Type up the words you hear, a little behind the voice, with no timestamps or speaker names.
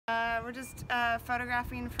We're just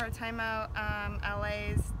photographing for Time Out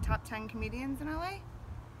LA's top 10 comedians in LA.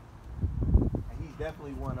 He's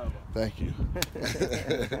definitely one of them. Thank you.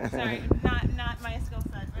 Sorry, not my skill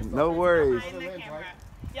set. No worries. Behind the camera.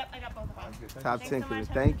 Yep, I got both of them. Top 10 so comedians.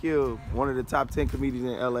 much. Thank you. One of the top 10 comedians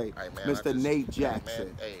in LA, Hey, man, Mr. Nate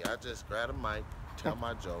Jackson. Hey, man, hey, I just grab a mic, tell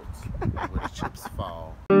my jokes, where the chips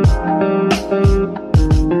fall.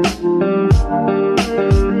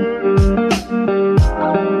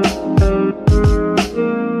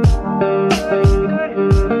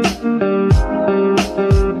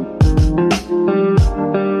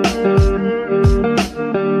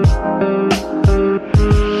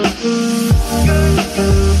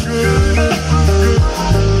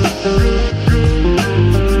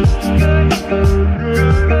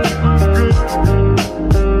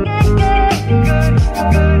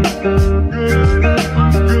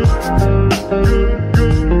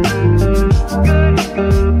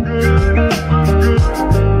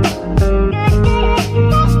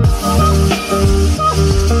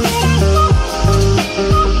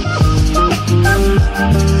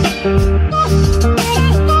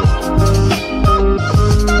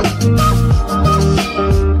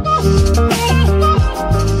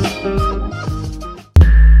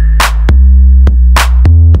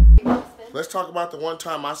 Let's talk about the one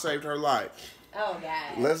time I saved her life. Oh,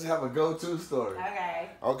 God. Let's have a go-to story. Okay.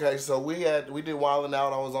 Okay, so we did Wildin'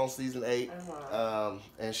 Out. I was on season 8,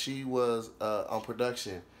 and she was on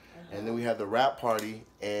production, and then we had the rap party,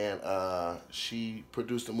 and she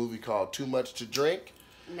produced a movie called Too Much to Drink.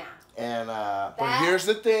 Nah. And but here's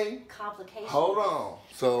the thing. Complications. Hold on.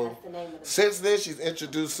 So That's the name of the since then, she's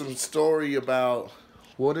introduced some story about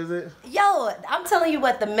what is it? Yo, I'm telling you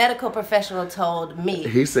what the medical professional told me.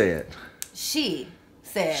 He said. She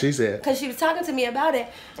said. She said. Because she was talking to me about it,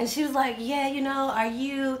 and she was like, yeah, you know, are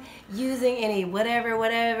you using any whatever?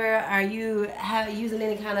 Are you using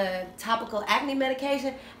any kind of topical acne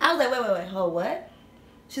medication? I was like, wait, hold what?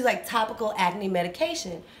 She's like, topical acne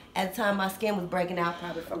medication. At the time, my skin was breaking out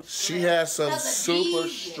probably from She has some That's a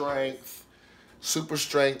super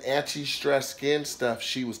strength anti-stress skin stuff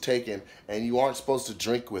she was taking, and you aren't supposed to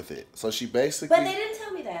drink with it. So she basically. But they didn't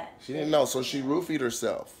tell me that. She didn't know, so she roofied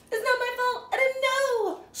herself. It's not my fault. I didn't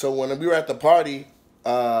know. So when we were at the party,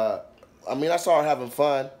 I mean, I saw her having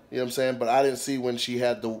fun, you know what I'm saying? But I didn't see when she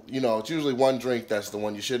had the, you know, it's usually one drink that's the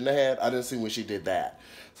one you shouldn't have had. I didn't see when she did that.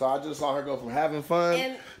 So I just saw her go from having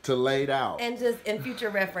fun to laid out. And just in future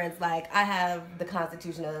reference, like, I have the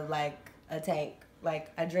constitution of, like, a tank.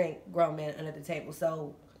 Like, I drink grown men under the table.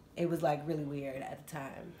 So it was, like, really weird at the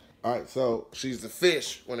time. All right, so she's the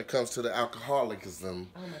fish when it comes to the alcoholicism.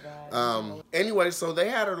 Oh, my God. Anyway, so they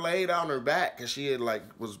had her laid on her back because she had, like,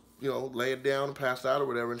 was, you know, laid down and passed out or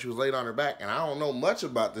whatever, and she was laid on her back. And I don't know much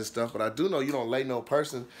about this stuff, but I do know you don't lay no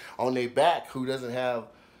person on their back who doesn't have,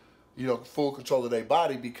 you know, full control of their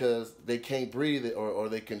body because they can't breathe or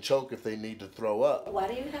they can choke if they need to throw up. Why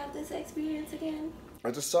do you have this experience again?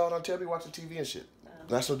 I just saw it on TV, watching TV and shit.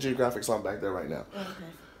 National Geographic's on back there right now.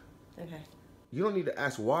 Okay. You don't need to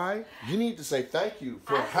ask why. You need to say thank you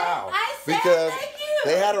for how. I said because thank you.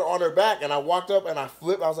 they had her on her back, and I walked up and I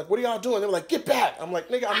flipped. I was like, "What are y'all doing?" They were like, "Get back!" I'm like,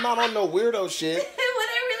 "Nigga, I'm not on no weirdo shit."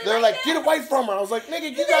 They're like, "Get away from her." I was like, "Nigga,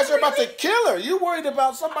 you guys are about to kill her. You worried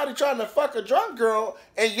about somebody trying to fuck a drunk girl,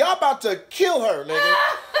 and y'all about to kill her, nigga."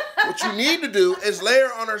 What you need to do is lay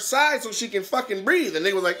her on her side so she can fucking breathe. And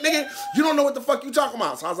they was like, "Nigga, you don't know what the fuck you talking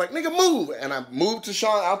about." So I was like, "Nigga, move." And I moved to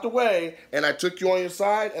Sean out the way, and I took you on your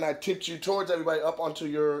side, and I tipped you towards everybody up onto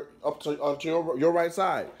your right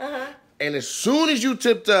side. And as soon as you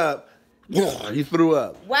tipped up, you threw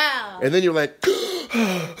up. Wow. And then you're like,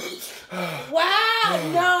 wow.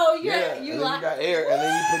 No, you and then you got air, and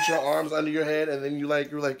then you put your arms under your head, and then you're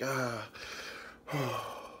like,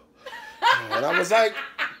 and I was like,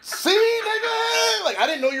 see, nigga? Like, I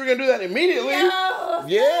didn't know you were going to do that immediately. No.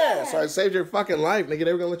 Yeah, so I saved your fucking life, nigga.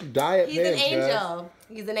 They were going to let you die at He's an Penn's, angel. guys.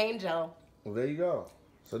 He's an angel. Well, there you go.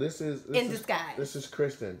 So this is in disguise. This is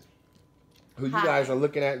Kristen, who you guys are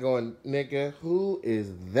looking at going, nigga, who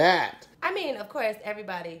is that? I mean, of course,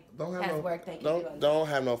 everybody has work they can do. Don't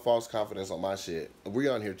have no false confidence on my shit. We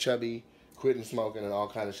on here chubby, quitting smoking, and all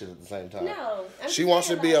kind of shit at the same time. No. She wants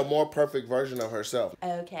to be a more perfect version of herself.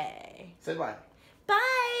 Okay. Say bye.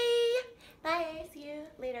 Bye. Bye. See you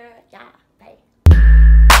later. Yeah. Bye.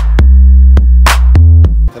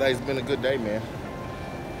 Today's been a good day, man.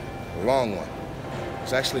 A long one.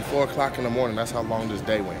 It's actually 4 o'clock in the morning. That's how long this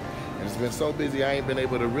day went. And it's been so busy, I ain't been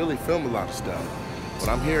able to really film a lot of stuff. But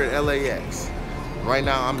I'm here at LAX. Right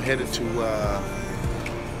now, I'm headed to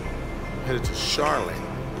Charlotte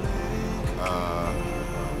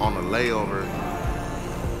on a layover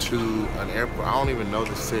to an airport. I don't even know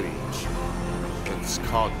the city. It's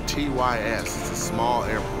called TYS. It's a small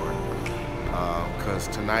airport. Because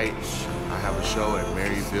tonight I have a show at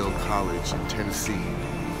Maryville College in Tennessee.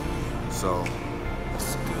 So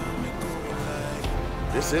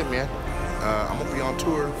this is it, man. I'm gonna be on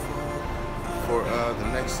tour for the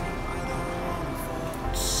next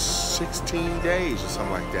 16 days or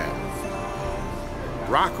something like that.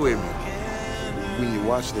 Rock with me. When you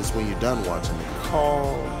watch this, when you're done watching it,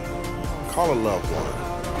 call a loved one.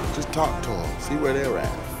 Just talk to them, see where they're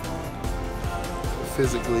at.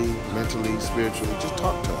 Physically, mentally, spiritually, just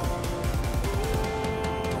talk to them.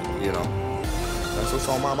 You know, that's what's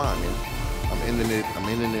on my mind, man. I'm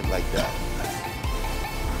ending it like that.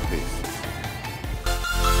 Peace.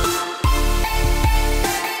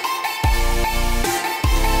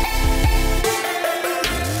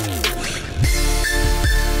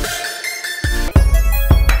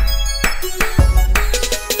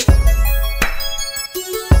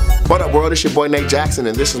 What up, world? It's your boy Nate Jackson,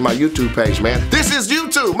 and this is my YouTube page, man. This is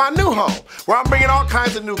YouTube, my new home, where I'm bringing all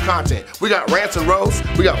kinds of new content. We got rants and roasts,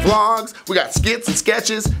 we got vlogs, we got skits and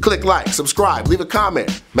sketches. Click like, subscribe, leave a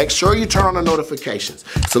comment. Make sure you turn on the notifications.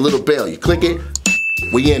 It's a little bell. You click it,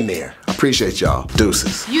 we in there. I appreciate y'all.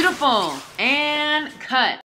 Deuces. Beautiful. And cut.